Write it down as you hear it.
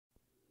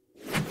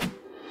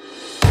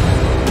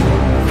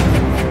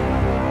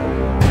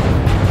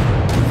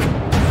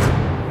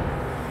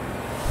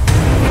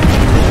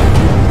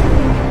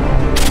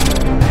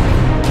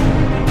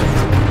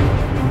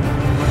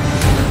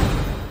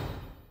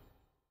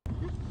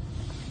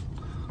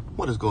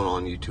What is going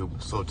on,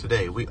 YouTube? So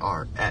today we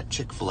are at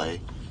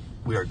Chick-fil-A.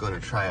 We are going to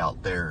try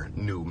out their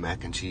new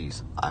mac and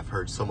cheese. I've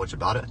heard so much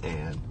about it,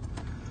 and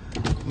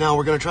now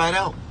we're going to try it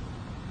out.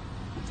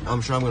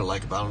 I'm sure I'm going to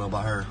like it, but I don't know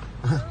about her.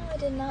 Oh, I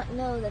did not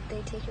know that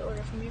they take your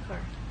order from your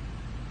car.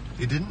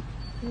 You didn't?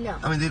 No.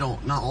 I mean, they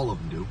don't. Not all of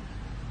them do.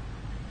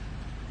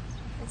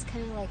 It's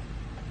kind of like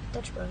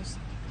Dutch Bros.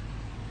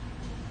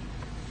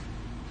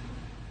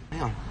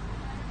 Man.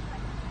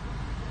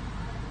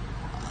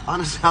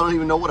 Honestly, I don't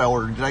even know what I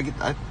ordered. Did I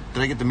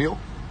get the meal?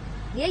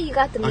 Yeah, you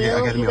got the meal. Okay, I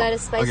got a meal. You got a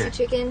spicy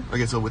chicken.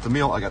 Okay, so with the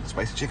meal, I got the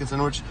spicy chicken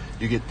sandwich.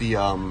 You get the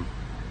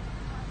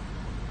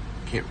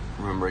can't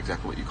remember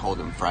exactly what you called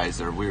them, fries.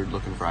 They're weird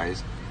looking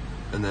fries,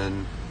 and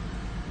then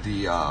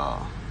the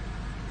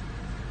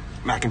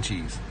mac and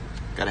cheese.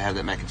 Gotta have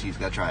that mac and cheese.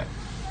 Gotta try it.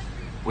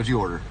 What'd you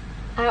order?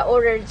 I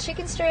ordered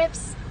chicken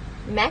strips,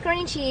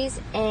 macaroni and cheese,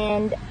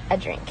 and a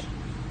drink.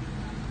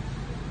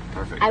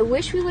 Perfect. I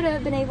wish we would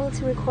have been able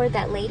to record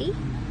that lady.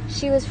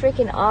 She was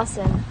freaking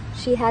awesome.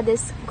 She had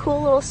this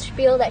cool little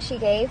spiel that she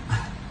gave,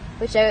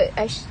 which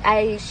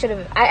I should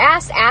have. I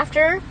asked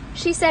after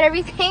she said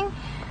everything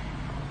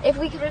if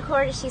we could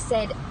record it. She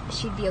said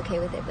she'd be okay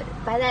with it, but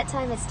by that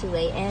time it's too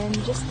late. And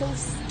just to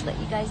let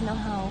you guys know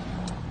how,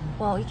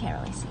 well, you can't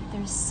really see.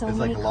 There's so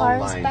many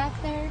cars back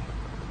there,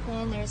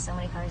 and there's so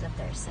many cars up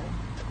there. So,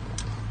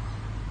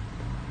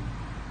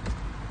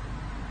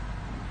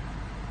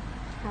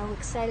 how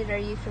excited are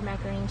you for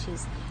macaroni and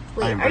cheese?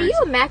 Wait, are you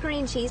a macaroni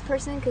and cheese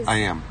person? 'Cause I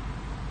am.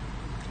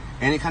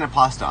 Any kind of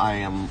pasta, I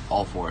am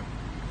all for it.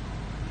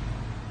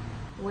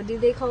 What do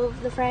they call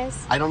the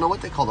fries? I don't know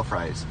what they call the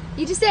fries.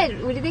 You just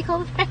said, what do they call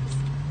the fries?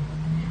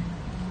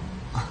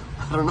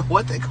 I don't know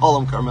what they call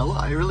them, Carmela.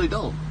 I really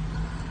don't.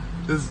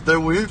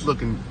 They're weird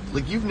looking.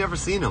 Like, you've never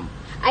seen them.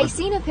 I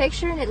seen a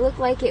picture and it looked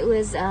like it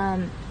was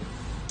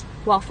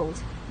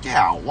waffled.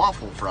 Yeah,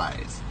 waffle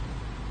fries.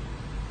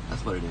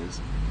 That's what it is.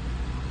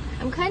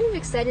 I'm kind of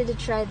excited to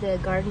try the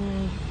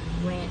garden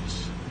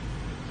ranch.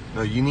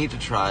 No, you need to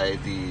try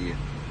the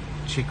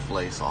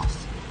Chick-fil-A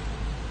sauce.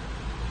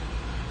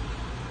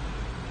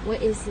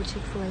 What is the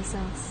Chick-fil-A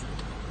sauce?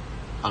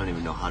 I don't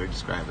even know how to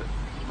describe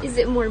it. Is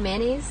it more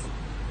mayonnaise?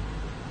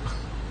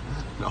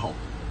 No.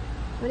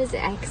 What is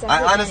it?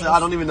 Honestly, I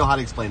don't even know how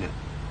to explain it.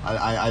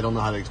 I don't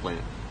know how to explain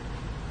it.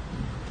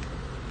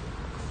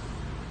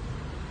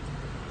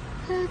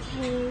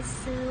 Okay,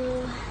 so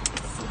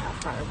let's see how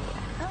far we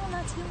are. Oh,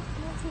 not too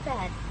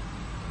bad.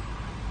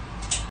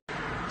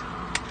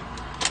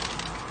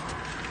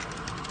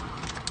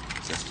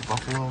 Zesty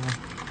buffalo.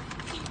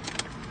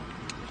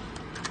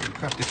 Holy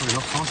crap, they put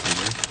enough sauce in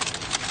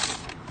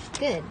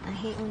there. Good. I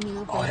hate when you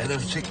open. Oh yeah,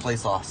 there's Chick-fil-A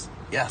sauce.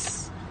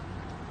 Yes.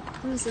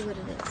 Let me see what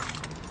it is.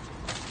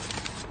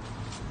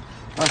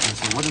 Let's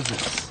see, what is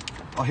this?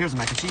 Oh, here's the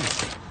mac and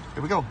cheese.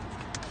 Here we go.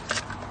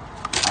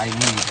 I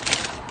need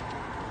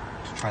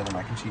to try the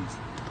mac and cheese.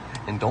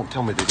 And don't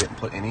tell me they didn't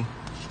put any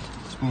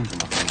spoons in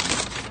the thing.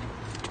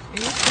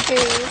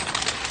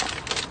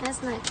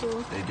 That's not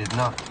cool. They did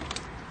not.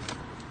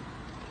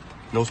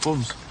 No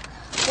spoons.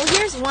 Well,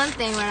 here's one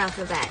thing right off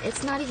the bat.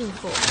 It's not even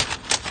full.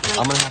 Like,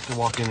 I'm going to have to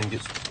walk in and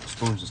get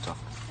spoons and stuff.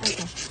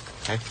 Okay.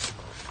 Okay?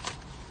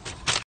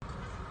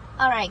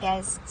 Alright,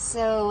 guys.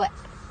 So,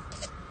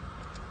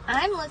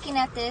 I'm looking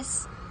at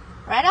this.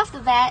 Right off the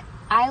bat,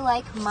 I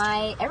like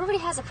everybody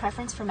has a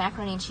preference for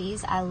macaroni and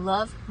cheese. I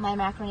love my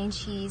macaroni and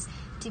cheese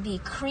to be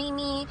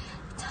creamy,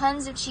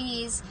 tons of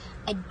cheese.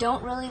 I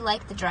don't really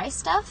like the dry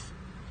stuff.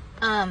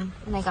 And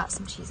I got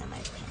some cheese on my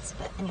pants.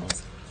 But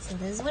anyways, so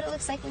this is what it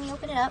looks like when you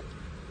open it up.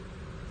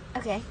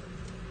 Okay.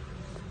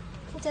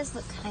 It does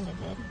look kind of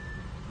good.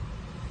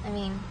 I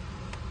mean,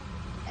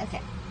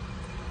 okay.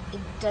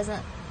 It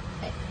doesn't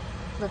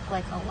look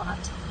like a lot.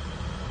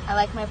 I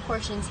like my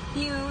portions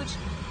huge.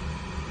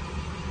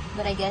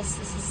 But I guess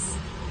this is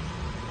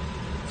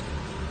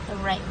the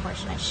right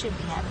portion I should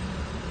be having.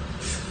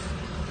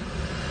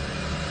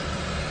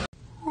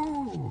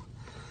 Ooh,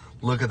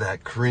 look at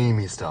that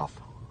creamy stuff.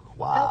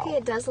 Wow. Okay,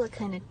 it does look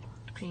kind of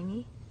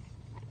creamy.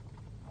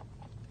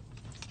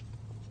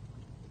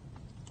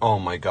 Oh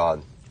my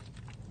God.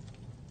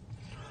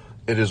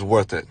 It is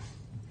worth it.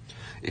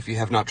 If you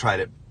have not tried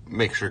it,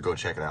 make sure to go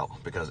check it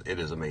out because it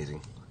is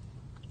amazing.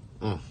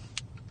 Mm.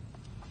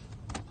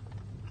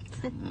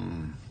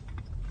 Mm.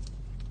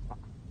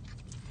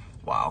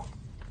 Wow.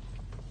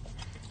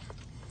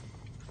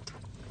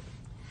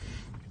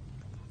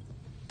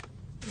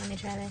 Let me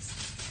try this.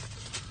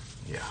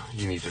 Yeah,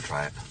 you need to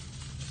try it.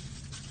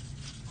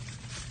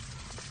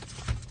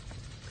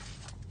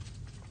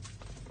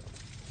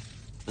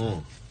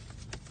 Mm.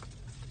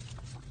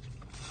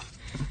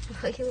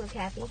 You look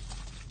happy.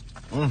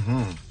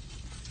 Mm-hmm.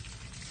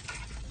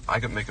 I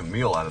could make a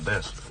meal out of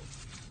this.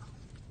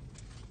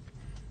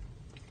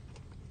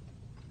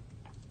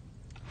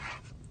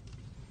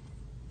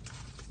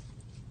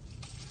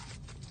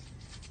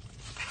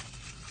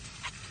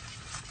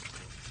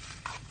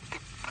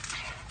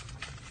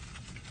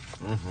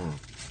 Mm-hmm.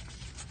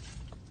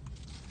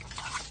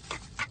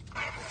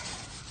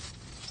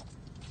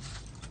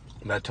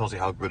 That tells you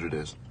how good it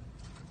is.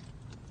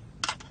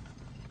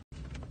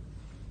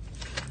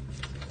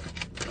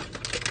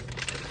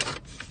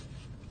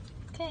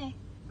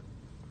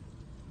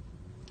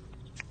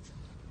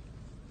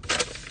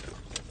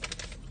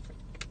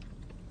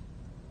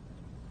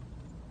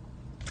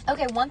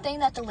 Okay, one thing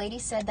that the lady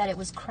said that it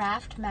was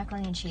Kraft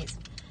macaroni and cheese.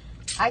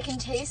 I can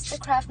taste the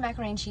Kraft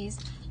macaroni and cheese.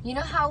 You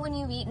know how when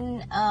you've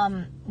eaten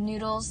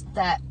noodles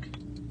that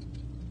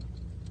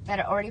are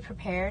already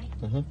prepared?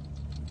 Mm-hmm.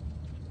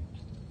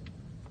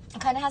 It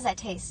kind of has that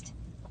taste,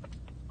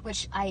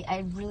 which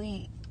I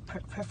really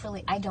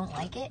preferably, I don't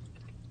like it.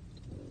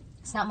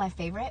 It's not my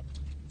favorite.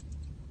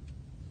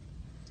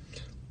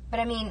 But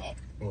I mean...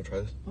 You want to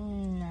try this?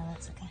 No,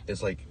 that's okay.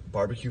 It's like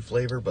barbecue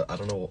flavor, but I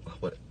don't know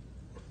what...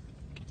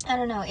 I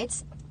don't know.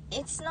 It's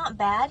not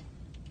bad.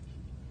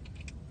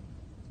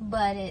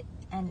 But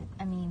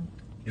I mean...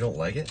 You don't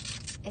like it?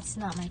 It's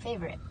not my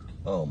favorite.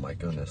 Oh my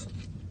goodness.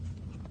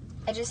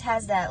 It just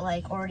has that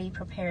like already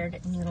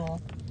prepared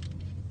noodle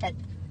that,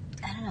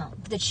 I don't know.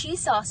 The cheese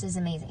sauce is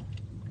amazing.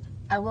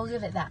 I will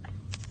give it that.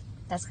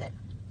 That's good.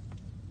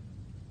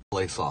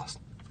 Fil-A sauce.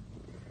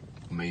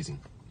 Amazing.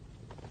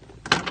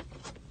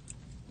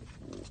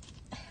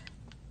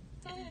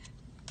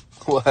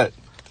 What?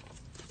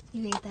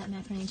 You ate that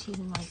macaroni and cheese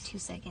in like 2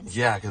 seconds.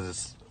 Yeah, because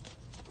it's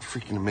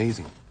freaking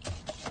amazing.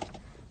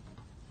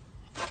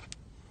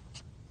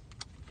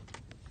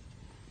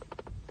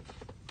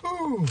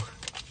 Ooh.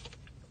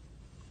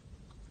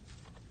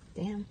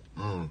 Damn.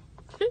 Mm.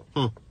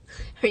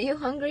 Are you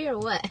hungry or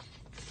what?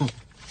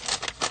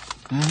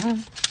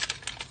 Mm-hmm.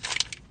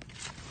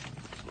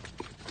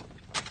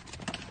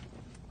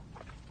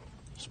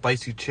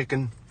 Spicy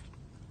chicken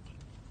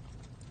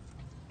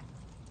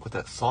with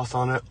that sauce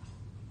on it.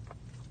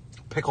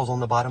 Pickles on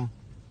the bottom.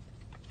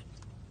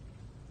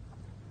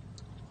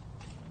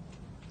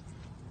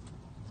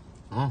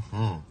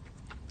 Mm-hmm.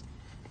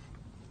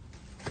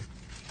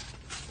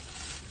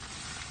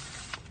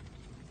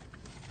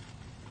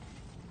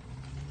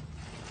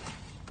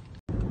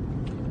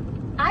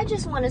 I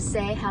just want to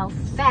say how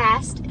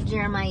fast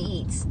Jeremiah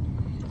eats.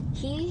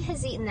 He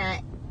has eaten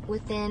that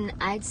within,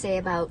 I'd say,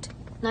 about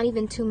not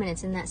even 2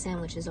 minutes, and that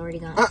sandwich is already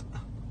gone.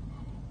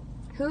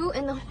 Who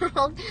in the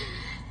world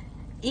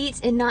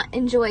eats and not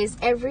enjoys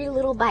every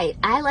little bite?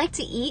 I like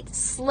to eat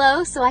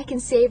slow so I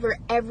can savor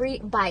every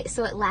bite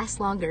so it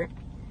lasts longer.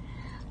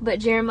 But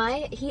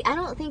Jeremiah, I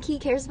don't think he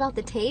cares about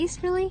the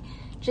taste, really.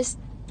 Just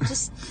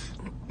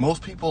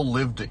Most people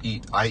live to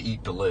eat. I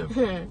eat to live.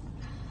 I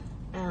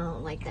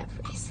don't like that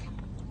phrase.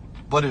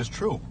 But it's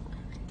true.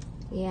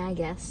 Yeah, I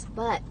guess.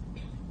 But,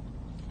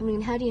 I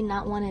mean, how do you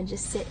not want to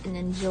just sit and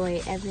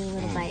enjoy every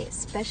little bite,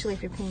 especially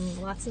if you're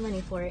paying lots of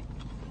money for it?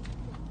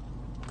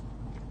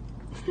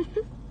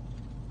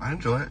 I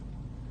enjoy it.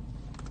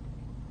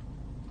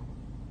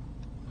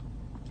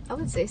 I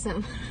would say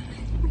something.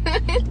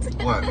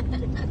 What?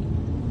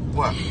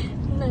 What?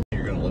 No.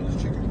 You're gonna love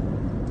this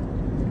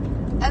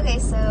chicken. Okay,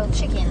 so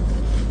chicken.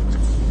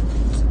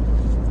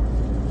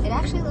 It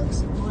actually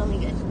looks really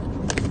good.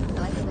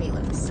 I like the way it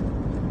looks.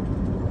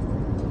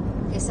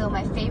 Okay, so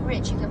my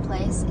favorite chicken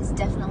place is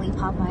definitely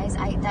Popeyes.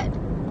 That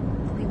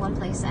would be one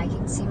place I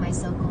can see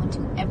myself going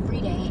to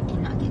every day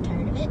and not get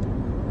tired of it.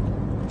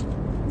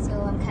 So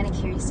I'm kind of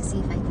curious to see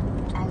if I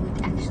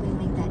would actually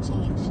make that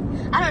change.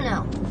 I don't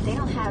know. They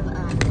don't have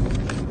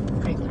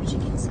regular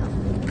chicken, so.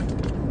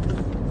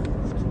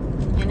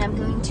 And I'm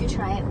going to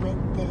try it with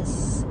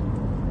this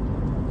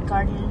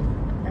garden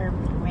herb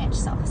ranch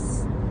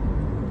sauce.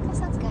 That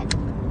sounds good.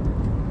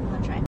 I'm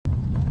gonna try it.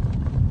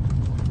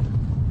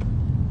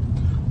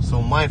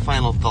 So my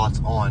final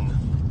thoughts on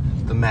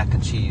the mac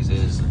and cheese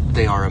is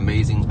they are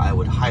amazing. I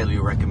would highly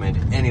recommend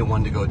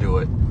anyone to go do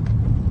it.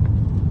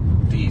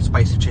 The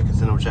spicy chicken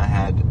sandwich I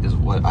had is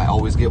what I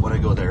always get when I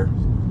go there.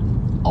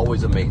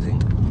 Always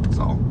amazing.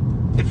 So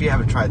if you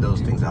haven't tried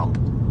those things out,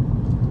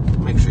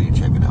 make sure you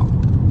check it out.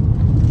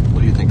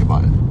 What do you think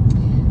about it?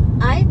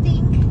 I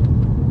think,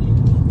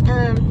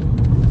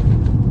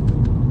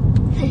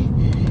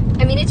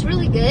 I mean, it's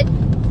really good.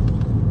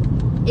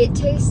 It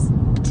tastes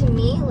to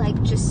me like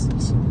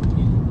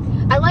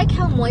I like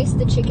how moist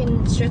the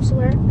chicken strips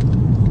were.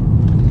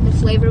 The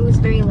flavor was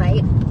very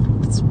light.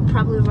 It's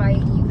probably why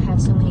you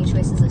have so many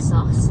choices of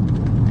sauce,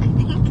 I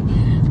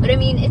think. But I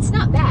mean, it's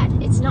not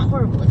bad. It's not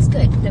horrible. It's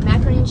good. The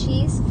macaroni and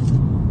cheese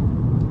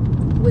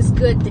was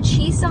good. The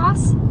cheese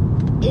sauce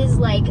is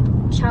like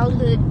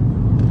childhood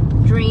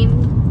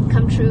dream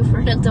come true for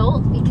an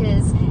adult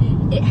because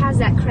it has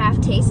that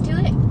Kraft taste to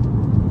it,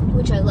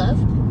 which I love.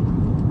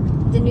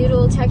 The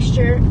noodle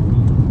texture,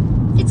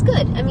 it's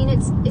good. I mean,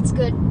 it's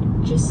good.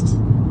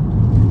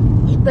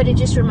 But it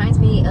just reminds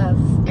me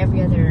of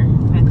every other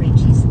macaroni and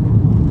cheese.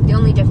 The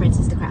only difference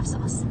is the Kraft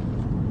sauce.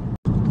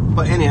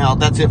 But anyhow,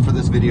 that's it for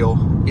this video.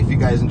 If you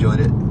guys enjoyed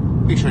it,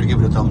 be sure to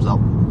give it a thumbs up.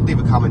 Leave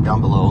a comment down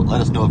below.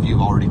 Let us know if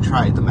you've already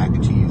tried the mac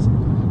and cheese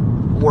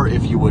or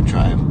if you would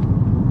try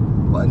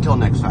them. But until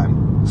next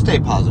time, stay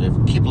positive,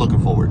 keep looking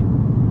forward,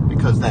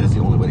 because that is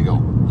the only way to go.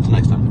 Until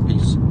next time,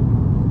 peace.